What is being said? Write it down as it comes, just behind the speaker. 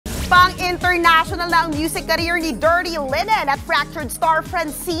Pang-international na ang music career ni Dirty Linen at fractured star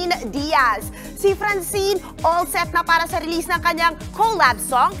Francine Diaz. Si Francine, all set na para sa release ng kanyang collab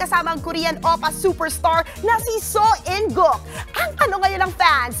song kasama ang Korean oppa superstar na si Seo In-guk. Ang tanong ngayon ng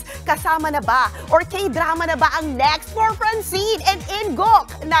fans, kasama na ba or K-drama na ba ang next for Francine and In-guk?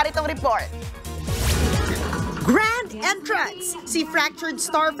 Narito ang report. Grand entrance! Si fractured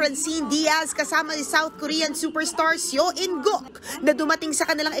star Francine Diaz kasama ni South Korean superstar Seo In-guk na dumating sa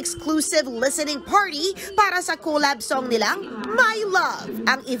kanilang exclusive listening party para sa collab song nilang My Love.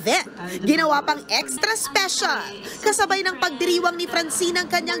 Ang event, ginawa pang extra special kasabay ng pagdiriwang ni Francine ang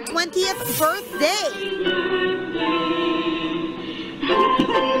kanyang 20th birthday.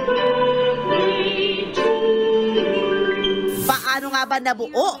 Paano nga ba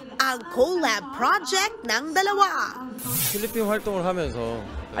nabuo ang collab project ng dalawa? 필리핀 활동을 하면서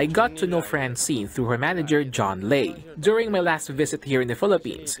I got to know Francine through her manager, John Lay. During my last visit here in the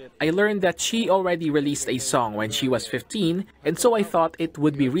Philippines, I learned that she already released a song when she was 15, and so I thought it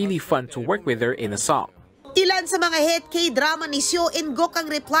would be really fun to work with her in a song. Ilan sa mga hit K-drama ni Seo In-guk ang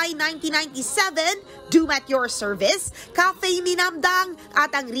Reply 1997, Doom at Your Service, Cafe Minamdang,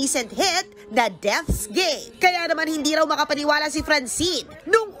 at ang recent hit na Death's Game. Kaya naman hindi raw makapaniwala si Francine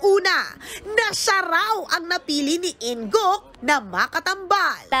nung una na siya raw ang napili ni In-guk na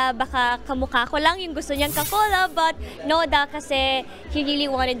makatambal. Baka kamukha ko lang yung gusto niyang ka-collab, but no da kasi he really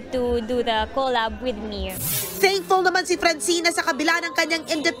wanted to do the collab with me. Thankful naman si Francine na sa kabila ng kanyang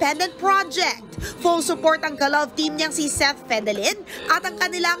independent project, full support ang ka-love team niyang si Seth Fedelin at ang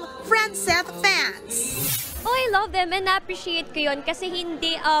kanilang Franceth fans. Oh, I love them and na-appreciate ko yun kasi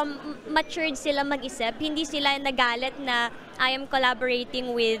hindi matured sila mag-isip. Hindi sila nagalit na I am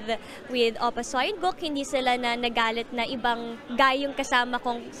collaborating with oppa Seo In-guk. Hindi sila na nagalit na ibang guy yung kasama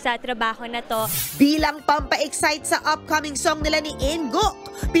kong sa trabaho na to. Bilang pampa-excite sa upcoming song nila ni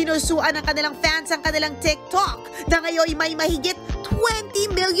In-guk, pinusuan ng kanilang fans ang kanilang TikTok na ngayon may mahigit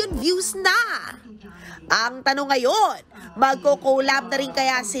 20 million views na. Ang tanong ngayon, magko-collab na rin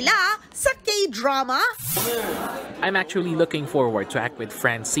kaya sila sa K-drama? I'm actually looking forward to act with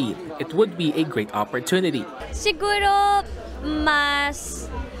Francine. It would be a great opportunity. Siguro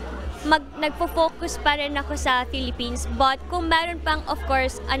mas nagpo-focus pa rin ako sa Philippines, but kung meron pang of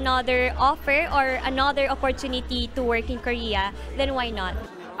course another offer or another opportunity to work in Korea, then why not?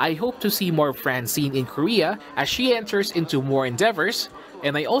 I hope to see more Francine in Korea as she enters into more endeavors,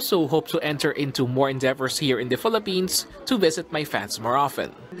 and I also hope to enter into more endeavors here in the Philippines to visit my fans more often.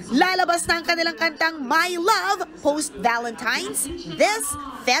 Lalabas na ang kanilang kantang My Love post-Valentine's this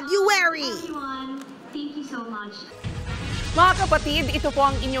February. Thank you so much. Mga kapatid, ito po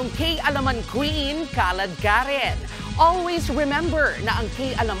ang inyong K-Alaman Queen, Kalad Karen. Always remember na ang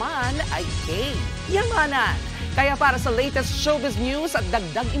K-Alaman ay K-Yamanan. Kaya para sa latest showbiz news at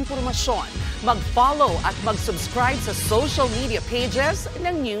dagdag impormasyon, mag-follow at mag-subscribe sa social media pages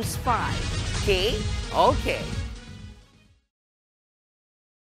ng News 5. Okay?